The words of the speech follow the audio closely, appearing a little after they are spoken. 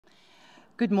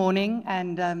Good morning,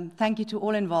 and thank you to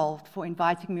all involved for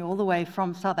inviting me all the way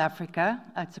from South Africa.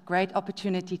 It's a great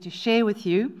opportunity to share with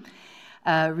you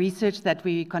research that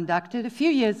we conducted a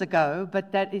few years ago,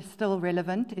 but that is still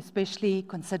relevant, especially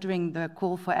considering the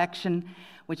call for action,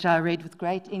 which I read with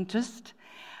great interest.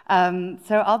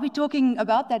 So I'll be talking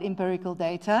about that empirical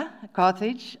data,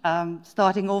 Carthage,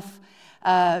 starting off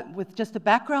with just a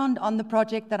background on the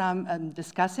project that I'm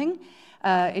discussing.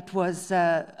 It was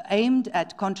aimed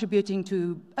at contributing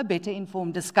to a better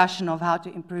informed discussion of how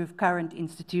to improve current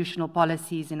institutional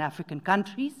policies in African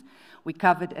countries. We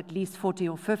covered at least 40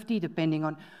 or 50, depending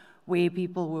on where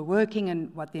people were working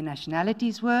and what their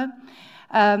nationalities were.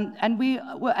 And we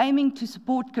were aiming to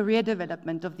support career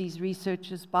development of these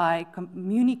researchers by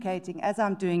communicating, as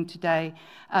I'm doing today,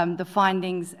 the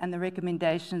findings and the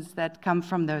recommendations that come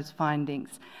from those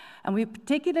findings. And we're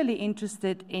particularly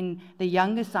interested in the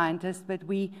younger scientists, but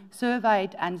we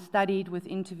surveyed and studied with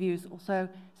interviews also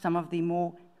some of the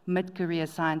more mid-career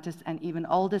scientists and even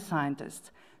older scientists.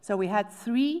 So we had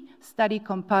 3 study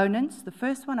components. The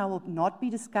first one I will not be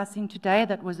discussing today.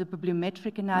 That was a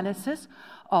bibliometric analysis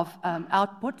of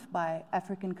output by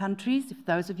African countries. If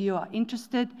those of you are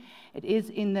interested, it is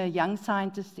in the Young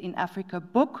Scientists in Africa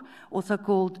book, also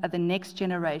called The Next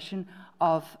Generation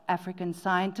of African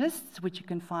Scientists, which you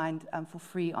can find for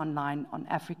free online on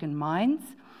African Minds.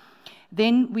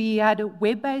 Then we had a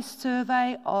web-based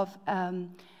survey of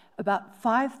about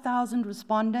 5,000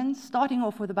 respondents, starting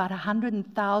off with about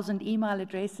 100,000 email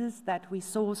addresses that we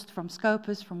sourced from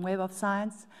Scopus, from Web of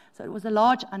Science. So it was a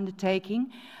large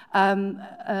undertaking.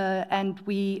 And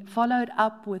we followed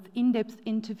up with in-depth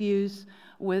interviews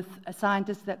with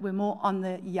scientists that were more on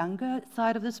the younger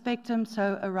side of the spectrum,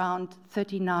 so around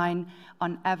 39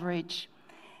 on average.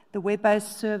 The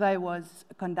web-based survey was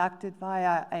conducted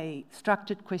via a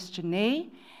structured questionnaire,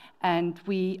 and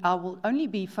I will only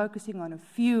be focusing on a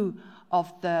few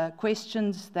of the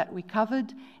questions that we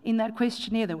covered in that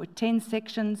questionnaire. There were 10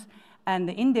 sections, and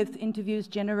the in-depth interviews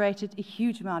generated a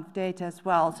huge amount of data as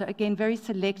well. So again, very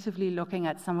selectively looking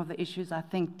at some of the issues I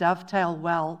think dovetail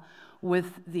well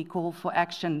with the call for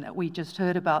action that we just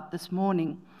heard about this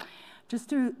morning. Just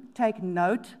to take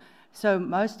note, so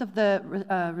most of the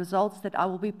results that I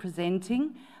will be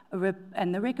presenting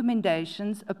and the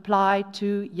recommendations apply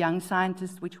to young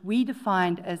scientists, which we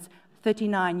defined as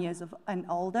 39 years and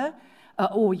older,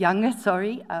 or younger,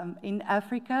 sorry, in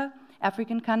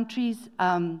African countries.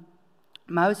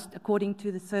 Most, according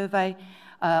to the survey,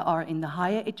 are in the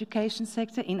higher education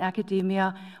sector. In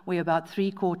academia, where about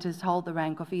 3/4 hold the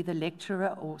rank of either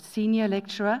lecturer or senior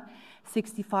lecturer.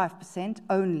 65%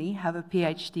 only have a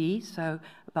PhD, so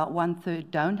about 1/3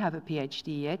 don't have a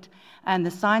PhD yet. And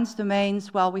the science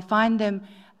domains, well, we find them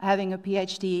having a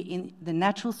PhD in the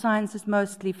natural sciences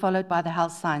mostly, followed by the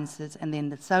health sciences and then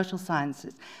the social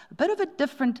sciences. A bit of a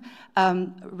different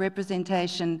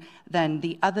representation than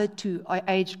the other 2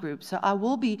 age groups. So I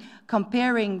will be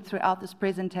comparing throughout this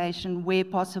presentation, where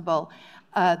possible,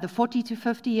 the 40 to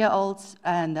 50-year-olds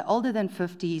and the older than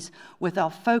 50s with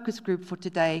our focus group for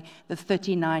today, the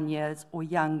 39 years or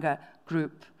younger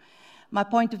group. My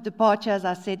point of departure, as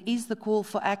I said, is the call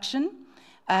for action.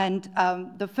 And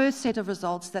the first set of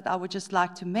results that I would just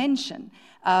like to mention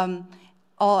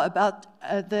are about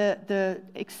the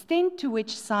extent to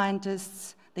which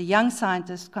scientists, the young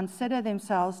scientists, consider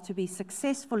themselves to be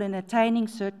successful in attaining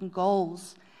certain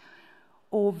goals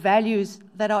or values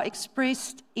that are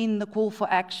expressed in the call for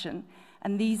action.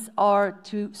 And these are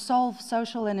to solve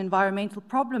social and environmental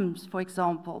problems, for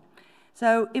example.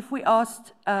 So if we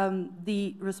asked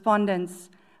the respondents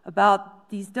about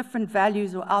these different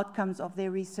values or outcomes of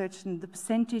their research and the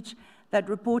percentage that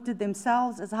reported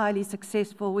themselves as highly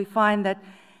successful, we find that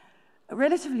a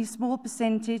relatively small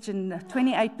percentage, and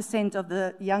 28% of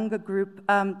the younger group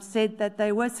said that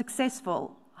they were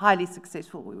successful, highly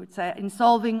successful, we would say, in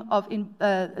solving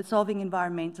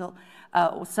environmental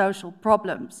or social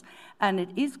problems. And it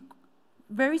is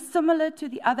very similar to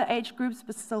the other age groups,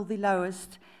 but still the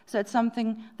lowest. So it's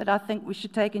something that I think we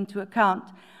should take into account.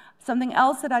 Something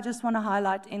else that I just want to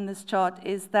highlight in this chart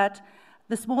is that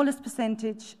the smallest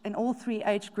percentage in all 3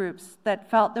 age groups that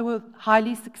felt they were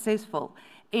highly successful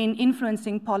in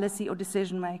influencing policy or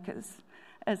decision makers.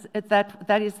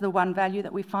 That is the one value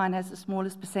that we find has the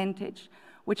smallest percentage,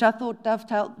 which I thought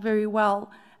dovetailed very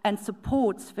well and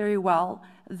supports very well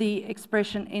the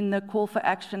expression in the call for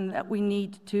action that we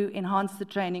need to enhance the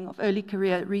training of early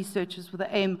career researchers with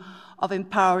the aim of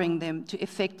empowering them to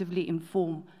effectively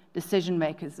inform decision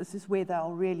makers. This is where they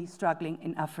are really struggling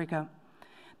in Africa.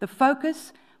 The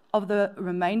focus of the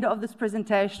remainder of this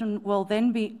presentation will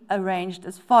then be arranged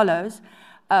as follows.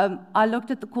 I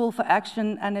looked at the call for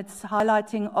action, and it's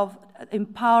highlighting of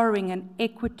empowering and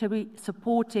equitably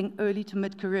supporting early to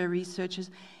mid-career researchers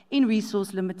in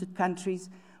resource-limited countries,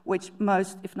 which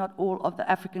most, if not all, of the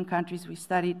African countries we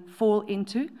studied fall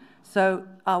into. So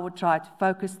I would try to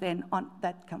focus then on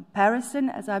that comparison,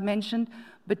 as I mentioned,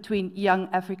 between young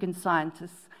African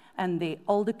scientists and their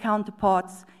older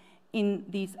counterparts in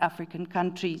these African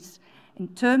countries in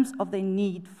terms of their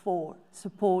need for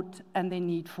support and their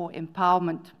need for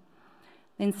empowerment.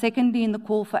 Then secondly, in the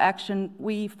call for action,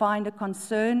 we find a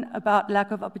concern about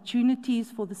lack of opportunities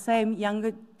for the same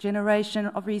younger generation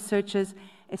of researchers,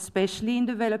 especially in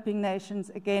developing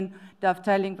nations, again,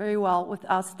 dovetailing very well with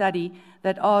our study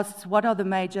that asks what are the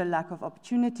major lack of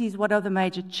opportunities, what are the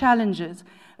major challenges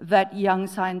that young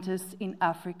scientists in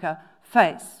Africa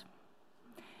face.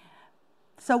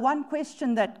 So one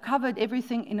question that covered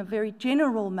everything in a very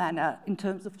general manner in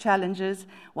terms of challenges,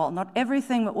 well, not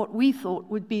everything, but what we thought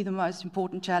would be the most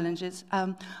important challenges,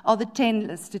 are the 10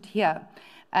 listed here.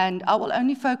 And I will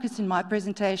only focus in my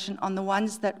presentation on the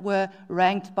ones that were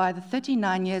ranked by the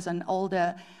 39 years and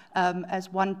older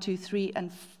as 1, 2, 3,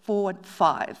 and 4, and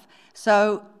 5.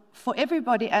 So for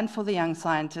everybody and for the young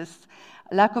scientists,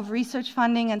 lack of research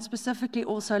funding, and specifically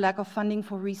also lack of funding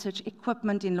for research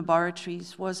equipment in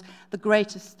laboratories, was the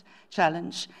greatest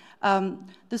challenge.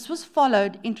 This was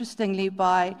followed, interestingly,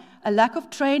 by a lack of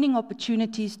training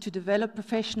opportunities to develop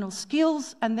professional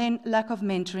skills, and then lack of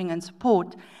mentoring and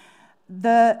support.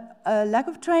 The lack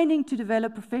of training to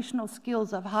develop professional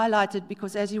skills I've highlighted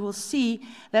because, as you will see,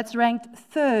 that's ranked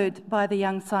 3rd by the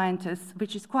young scientists,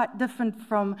 which is quite different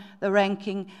from the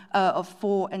ranking of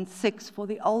 4 and 6 for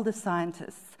the older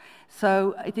scientists.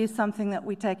 So it is something that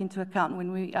we take into account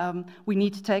when we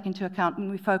need to take into account when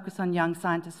we focus on young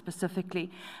scientists specifically.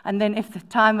 And then, if the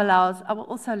time allows, I will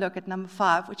also look at number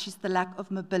 5, which is the lack of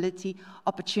mobility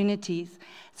opportunities.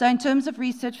 So in terms of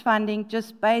research funding,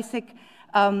 just basic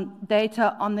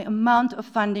data on the amount of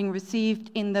funding received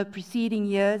in the preceding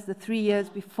years, the 3 years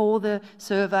before the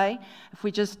survey. If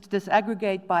we just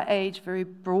disaggregate by age very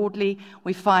broadly,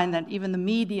 we find that even the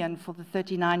median for the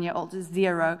 39-year-olds is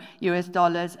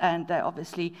 $0 and they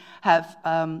obviously have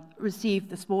received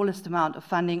the smallest amount of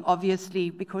funding,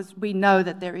 obviously, because we know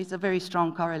that there is a very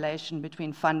strong correlation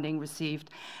between funding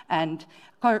received and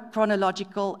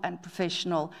chronological and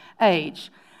professional age.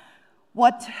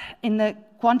 What in the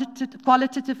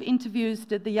qualitative interviews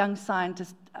did the young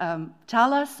scientists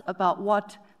tell us about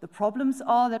what the problems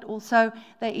are that also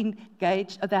they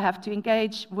have to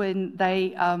engage when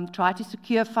they try to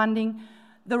secure funding?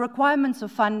 The requirements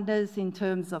of funders in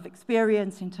terms of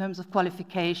experience, in terms of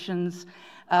qualifications.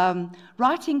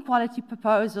 Writing quality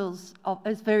proposals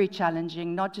is very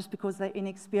challenging, not just because they're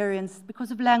inexperienced, because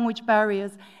of language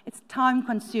barriers. It's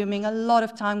time-consuming. A lot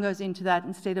of time goes into that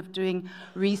instead of doing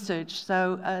research.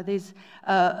 So there's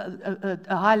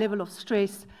a high level of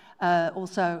stress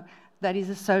also that is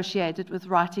associated with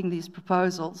writing these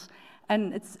proposals.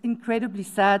 And it's incredibly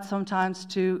sad sometimes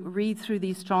to read through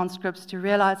these transcripts to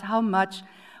realize how much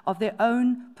of their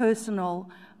own personal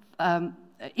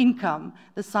income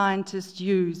the scientists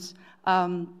use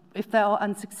if they are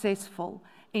unsuccessful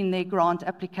in their grant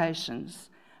applications,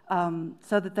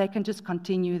 so that they can just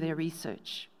continue their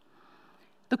research.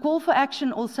 The call for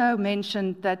action also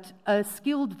mentioned that a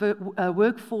skilled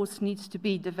workforce needs to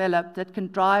be developed that can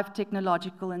drive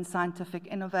technological and scientific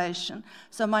innovation.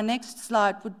 So my next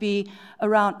slide would be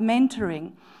around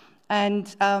mentoring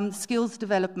and skills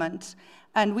development.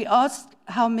 And we asked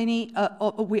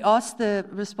we asked the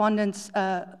respondents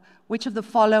which of the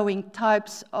following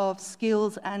types of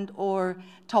skills and or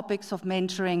topics of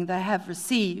mentoring they have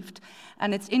received.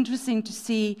 And it's interesting to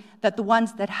see that the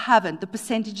ones that haven't, the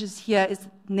percentages here is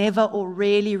never or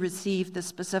rarely received the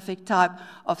specific type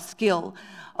of skill,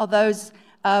 are those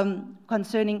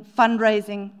concerning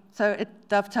fundraising. So it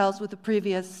dovetails with the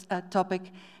previous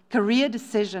topic. Career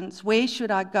decisions, where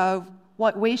should I go?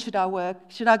 Where should I work?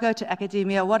 Should I go to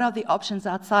academia? What are the options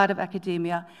outside of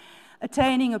academia?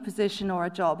 Attaining a position or a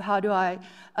job. How do I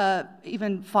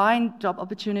even find job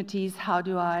opportunities? How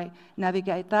do I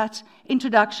navigate that?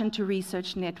 Introduction to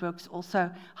research networks also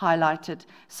highlighted.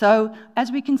 So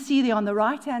as we can see there on the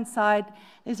right-hand side,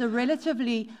 there's a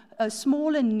relatively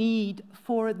smaller need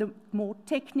for the more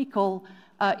technical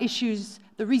issues,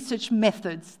 the research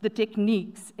methods, the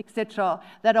techniques, etc.,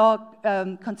 that are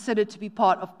considered to be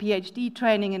part of PhD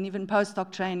training and even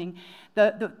postdoc training.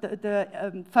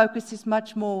 The focus is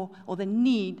much more, or the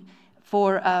need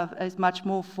for is much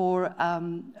more for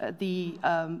the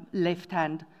left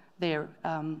hand there,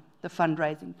 the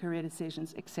fundraising, career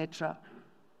decisions, etc.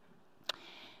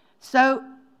 So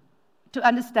To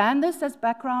understand this as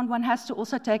background, one has to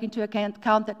also take into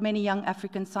account that many young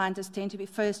African scientists tend to be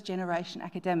first-generation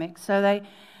academics. So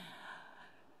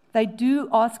they do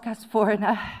ask us for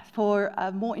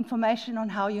more information on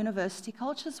how university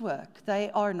cultures work. They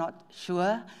are not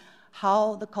sure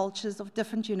how the cultures of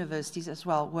different universities as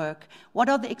well work. What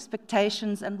are the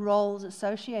expectations and roles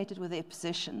associated with their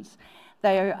positions?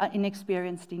 They are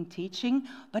inexperienced in teaching,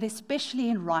 but especially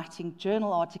in writing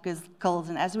journal articles.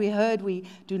 And as we heard, we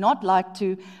do not like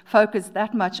to focus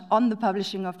that much on the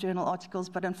publishing of journal articles,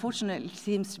 but unfortunately it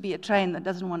seems to be a train that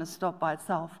doesn't want to stop by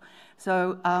itself.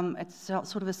 So it's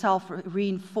sort of a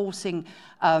self-reinforcing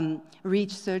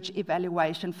research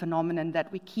evaluation phenomenon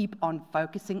that we keep on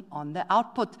focusing on the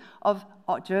output of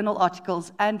journal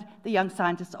articles, and the young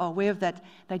scientists are aware of that.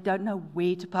 They don't know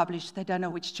where to publish, they don't know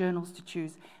which journals to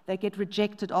choose. They get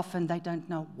rejected often, they don't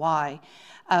know why.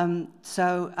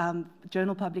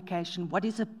 Journal publication, what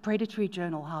is a predatory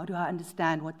journal? How do I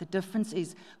understand what the difference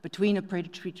is between a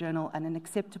predatory journal and an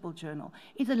acceptable journal?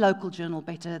 Is a local journal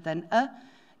better than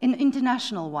an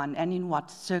international one, and in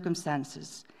what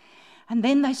circumstances? And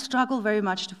then they struggle very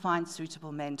much to find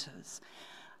suitable mentors.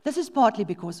 This is partly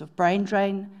because of brain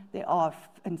drain. There are,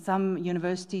 in some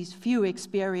universities, few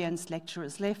experienced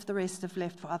lecturers left, the rest have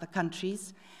left for other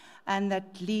countries, and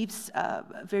that leaves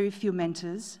very few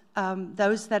mentors.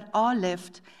 Those that are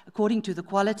left, according to the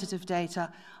qualitative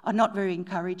data, are not very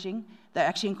encouraging. They're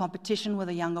actually in competition with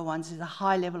the younger ones. There's a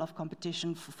high level of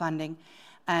competition for funding,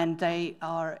 and they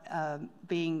are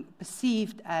being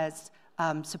perceived as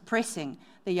suppressing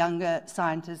the younger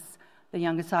scientists. The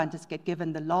younger scientists get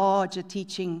given the larger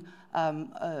teaching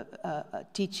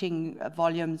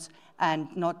volumes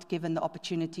and not given the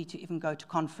opportunity to even go to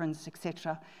conference,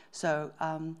 etc. So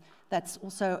that's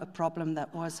also a problem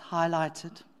that was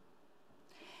highlighted.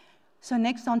 So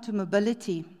next on to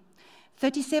mobility.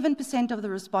 37% of the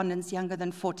respondents younger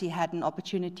than 40 had an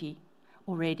opportunity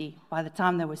already by the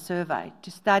time they were surveyed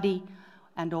to study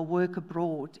and or work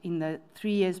abroad in the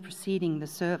 3 years preceding the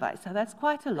survey. So that's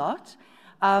quite a lot.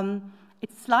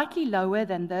 It's slightly lower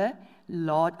than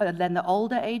the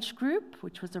older age group,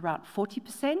 which was around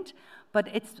 40%, but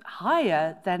it's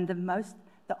higher than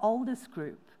the oldest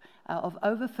group of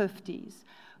over 50s,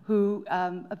 who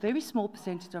a very small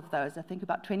percentage of those, I think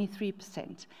about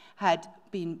 23%, had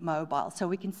been mobile. So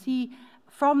we can see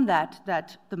from that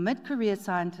the mid-career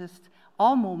scientists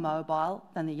are more mobile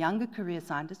than the younger career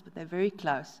scientists, but they're very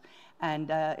close. And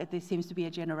there seems to be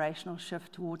a generational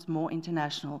shift towards more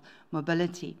international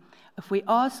mobility. If we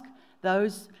ask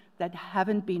those that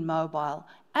haven't been mobile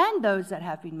and those that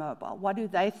have been mobile, what do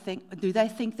they think? Do they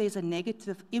think there's a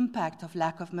negative impact of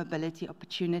lack of mobility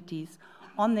opportunities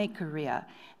on their career?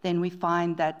 Then we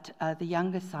find that the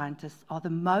younger scientists are they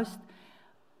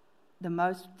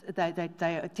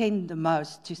tend the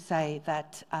most to say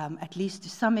that, at least to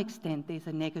some extent, there's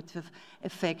a negative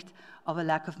effect of a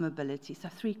lack of mobility. So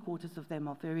 3/4 of them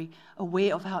are very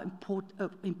aware of how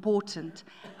important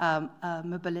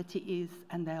mobility is,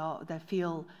 and they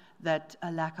feel that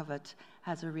a lack of it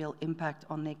has a real impact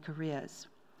on their careers.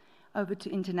 Over to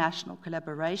international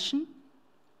collaboration.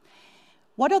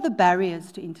 What are the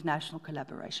barriers to international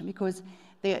collaboration? Because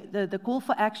the call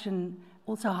for action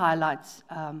also highlights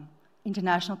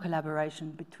international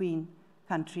collaboration between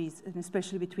countries, and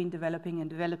especially between developing and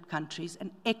developed countries, and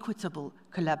equitable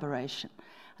collaboration.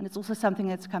 And it's also something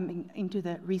that's coming into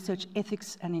the research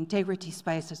ethics and integrity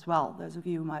space as well. Those of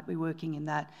you who might be working in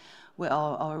that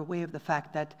are aware of the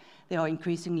fact that there are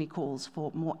increasingly calls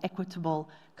for more equitable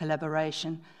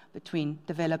collaboration between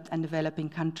developed and developing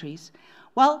countries.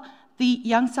 Well, the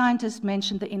young scientists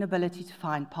mentioned the inability to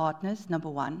find partners, number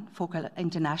one, for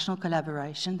international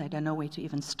collaboration. They don't know where to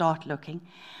even start looking.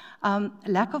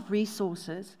 Lack of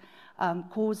resources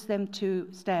caused them to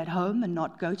stay at home and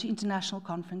not go to international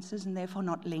conferences, and therefore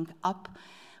not link up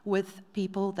with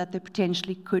people that they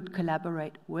potentially could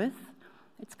collaborate with.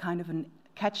 It's kind of a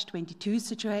catch-22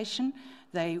 situation.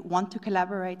 They want to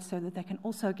collaborate so that they can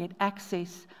also get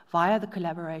access via the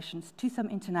collaborations to some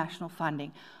international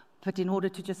funding. But in order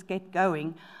to just get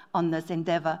going on this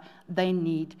endeavor, they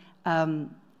need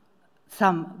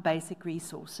some basic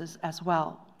resources as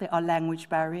well. There are language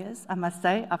barriers, I must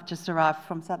say. I've just arrived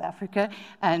from South Africa,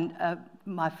 and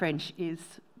my French is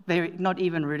not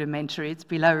even rudimentary, it's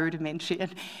below rudimentary,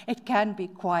 and it can be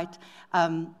quite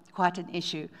an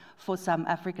issue for some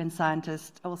African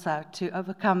scientists also to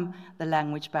overcome the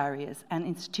language barriers. And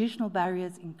institutional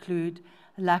barriers include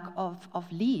lack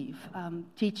of leave.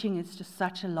 Teaching is just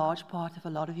such a large part of a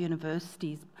lot of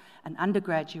universities, and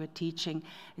undergraduate teaching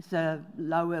is a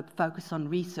lower focus on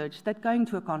research, that going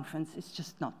to a conference is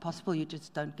just not possible. You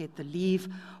just don't get the leave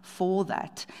for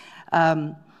that.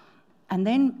 And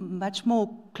then much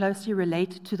more closely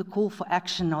related to the call for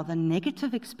action are the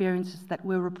negative experiences that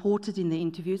were reported in the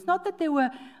interviews. Not that there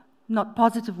were not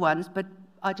positive ones, but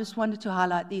I just wanted to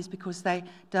highlight these because they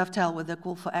dovetail with the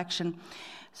call for action.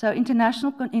 So in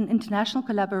international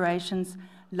collaborations,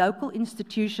 local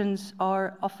institutions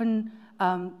are often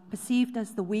perceived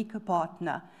as the weaker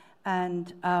partner,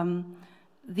 and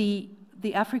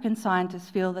the African scientists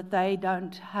feel that they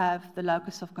don't have the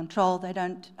locus of control, they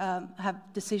don't have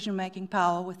decision-making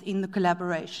power within the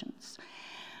collaborations.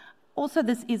 Also,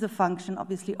 this is a function,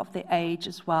 obviously, of their age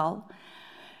as well.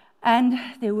 And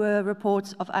there were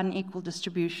reports of unequal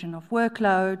distribution of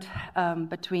workload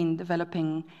between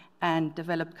developing and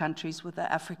developed countries, with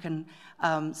the African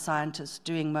scientists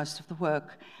doing most of the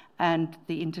work and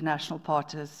the international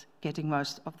partners getting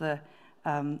most of the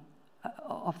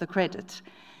credit.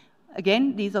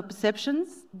 Again, these are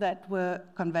perceptions that were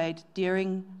conveyed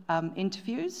during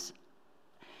interviews.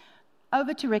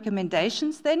 Over to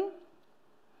recommendations then.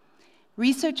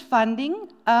 Research funding.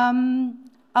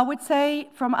 I would say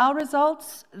from our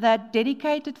results that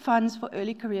dedicated funds for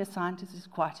early career scientists is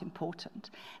quite important.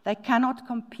 They cannot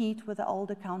compete with the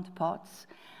older counterparts.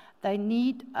 They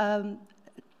need,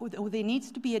 or there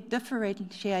needs to be a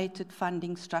differentiated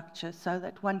funding structure so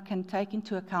that one can take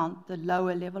into account the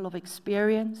lower level of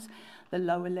experience, the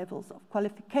lower levels of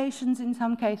qualifications, in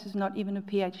some cases not even a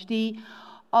PhD,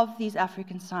 of these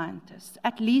African scientists.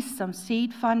 At least some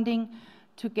seed funding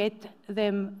to get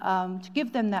them, to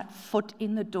give them that foot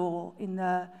in the door in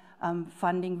the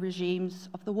funding regimes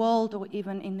of the world, or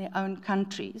even in their own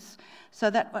countries. So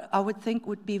that, I would think,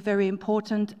 would be very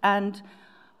important, and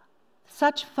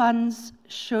such funds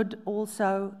should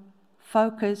also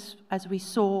focus, as we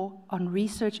saw, on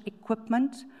research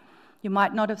equipment. You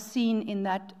might not have seen in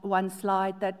that one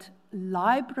slide that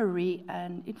library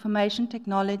and information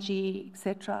technology,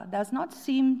 etc., does not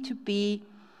seem to be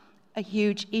a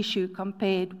huge issue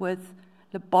compared with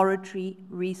laboratory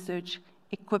research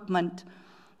equipment.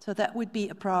 So that would be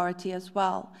a priority as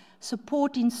well.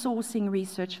 Support in sourcing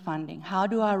research funding. How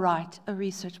do I write a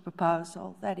research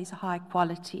proposal that is high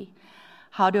quality?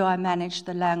 How do I manage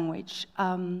the language?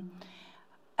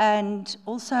 And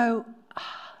also,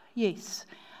 yes,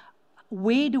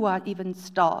 where do I even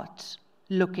start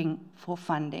looking for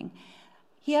funding?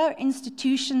 Here,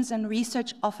 institutions and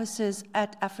research offices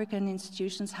at African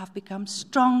institutions have become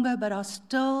stronger, but are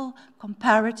still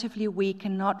comparatively weak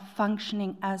and not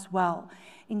functioning as well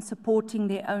in supporting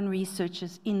their own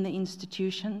researchers in the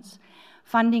institutions.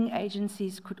 Funding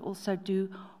agencies could also do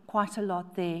quite a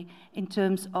lot there in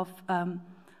terms of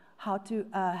how to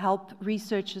help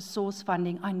researchers source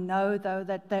funding. I know, though,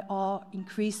 that they are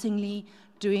increasingly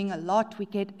doing a lot. We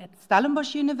get at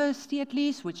Stellenbosch University, at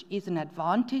least, which is an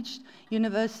advantaged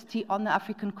university on the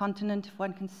African continent, if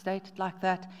one can state it like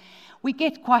that. We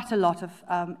get quite a lot of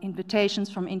invitations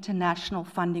from international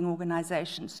funding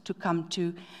organizations to come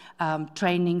to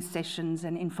training sessions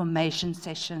and information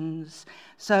sessions.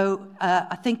 So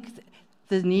I think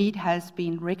the need has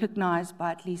been recognized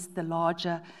by at least the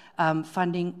larger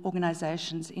funding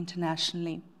organizations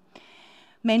internationally.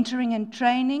 Mentoring and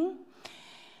training.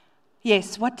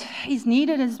 Yes, what is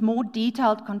needed is more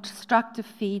detailed constructive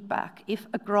feedback. If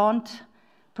a grant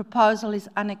proposal is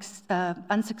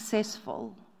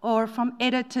unsuccessful, or from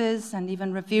editors and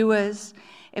even reviewers,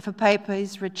 if a paper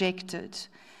is rejected.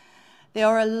 There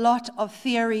are a lot of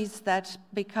theories that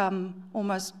become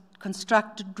almost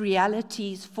constructed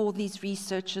realities for these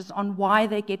researchers on why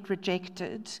they get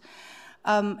rejected,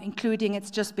 including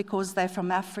it's just because they're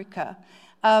from Africa.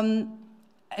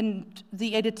 And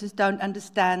the editors don't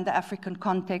understand the African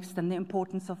context and the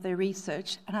importance of their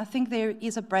research. And I think there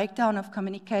is a breakdown of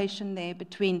communication there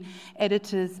between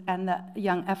editors and the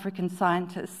young African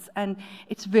scientists. And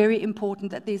it's very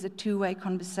important that there's a two-way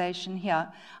conversation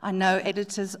here. I know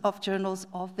editors of journals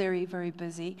are very, very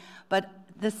busy, but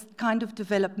this kind of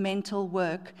developmental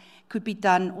work could be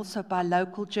done also by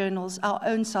local journals. Our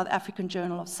own South African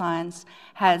Journal of Science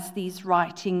has these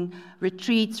writing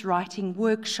retreats, writing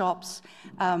workshops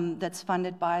that's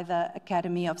funded by the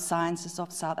Academy of Sciences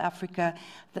of South Africa.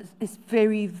 That is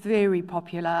very, very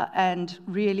popular and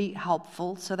really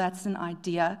helpful. So that's an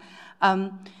idea.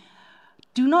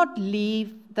 Do not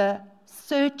leave the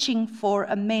searching for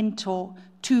a mentor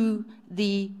to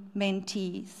the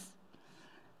mentees.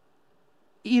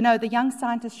 you know, the young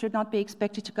scientists should not be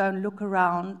expected to go and look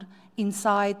around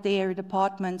inside their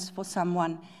departments for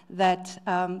someone that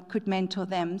could mentor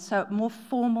them. So more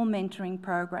formal mentoring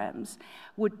programs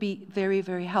would be very,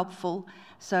 very helpful,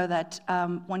 so that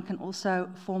one can also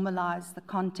formalize the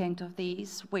content of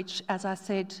these, which, as I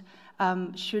said,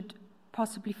 should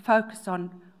possibly focus on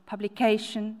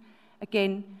publication.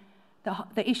 Again,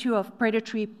 the issue of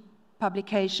predatory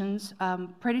publications,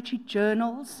 predatory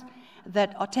journals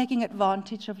that are taking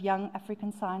advantage of young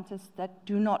African scientists that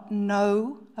do not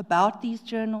know about these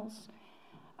journals.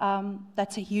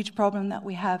 That's a huge problem that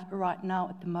we have right now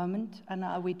at the moment, and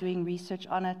we're doing research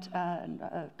on it, and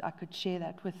I could share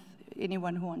that with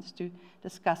anyone who wants to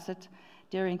discuss it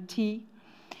during tea.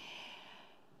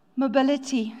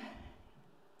 Mobility.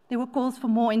 There were calls for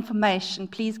more information.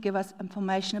 Please give us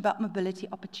information about mobility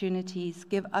opportunities.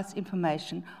 Give us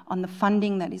information on the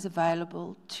funding that is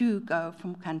available to go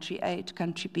from country A to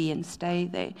country B and stay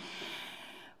there.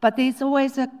 But there's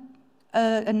always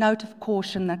a note of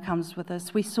caution that comes with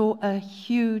this. We saw a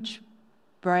huge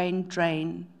brain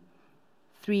drain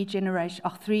 3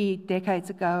 decades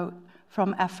ago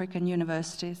from African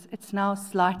universities. It's now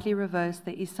slightly reversed.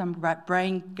 There is some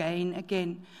brain gain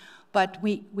again. But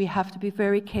we have to be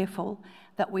very careful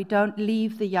that we don't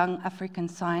leave the young African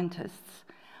scientists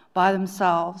by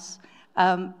themselves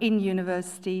in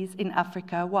universities in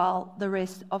Africa, while the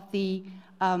rest of the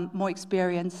more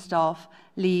experienced staff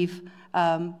leave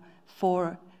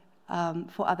for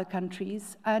other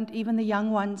countries. And even the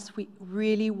young ones, we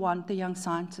really want the young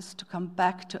scientists to come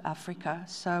back to Africa.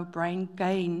 So brain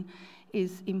gain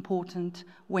is important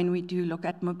when we do look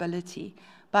at mobility.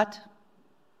 But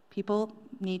people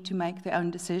need to make their own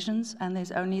decisions, and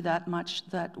there's only that much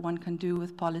that one can do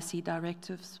with policy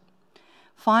directives.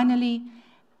 Finally,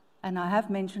 and I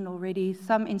have mentioned already,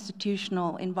 some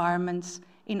institutional environments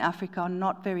in Africa are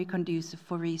not very conducive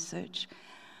for research.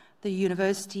 The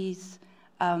universities,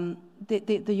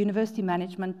 the university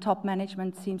management, top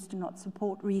management seems to not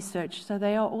support research, so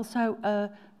they are also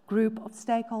a group of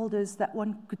stakeholders that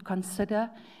one could consider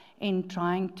in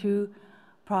trying to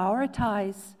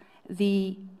prioritize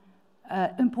the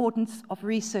importance of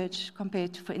research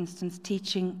compared to, for instance,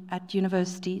 teaching at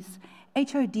universities.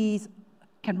 HODs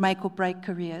can make or break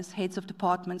careers, heads of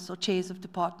departments or chairs of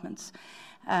departments.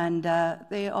 And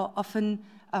there are often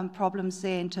problems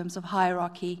there in terms of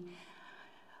hierarchy.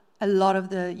 A lot of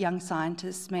the young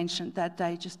scientists mentioned that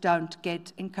they just don't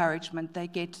get encouragement. They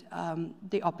get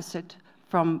the opposite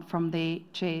from their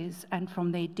chairs and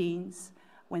from their deans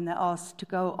when they're asked to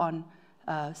go on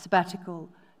sabbatical,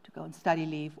 to go on study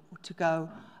leave, or to go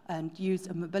and use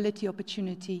a mobility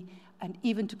opportunity, and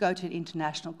even to go to an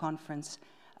international conference.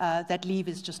 That leave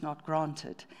is just not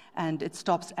granted, and it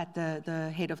stops at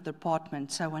the head of the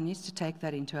department, so one needs to take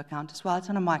that into account as well. It's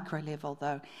on a micro level,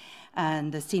 though,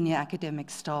 and the senior academic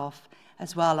staff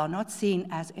as well are not seen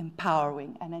as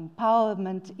empowering, and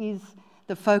empowerment is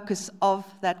the focus of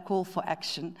that call for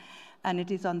action, and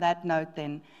it is on that note,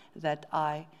 then, that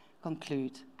I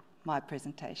conclude my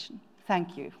presentation.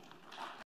 Thank you.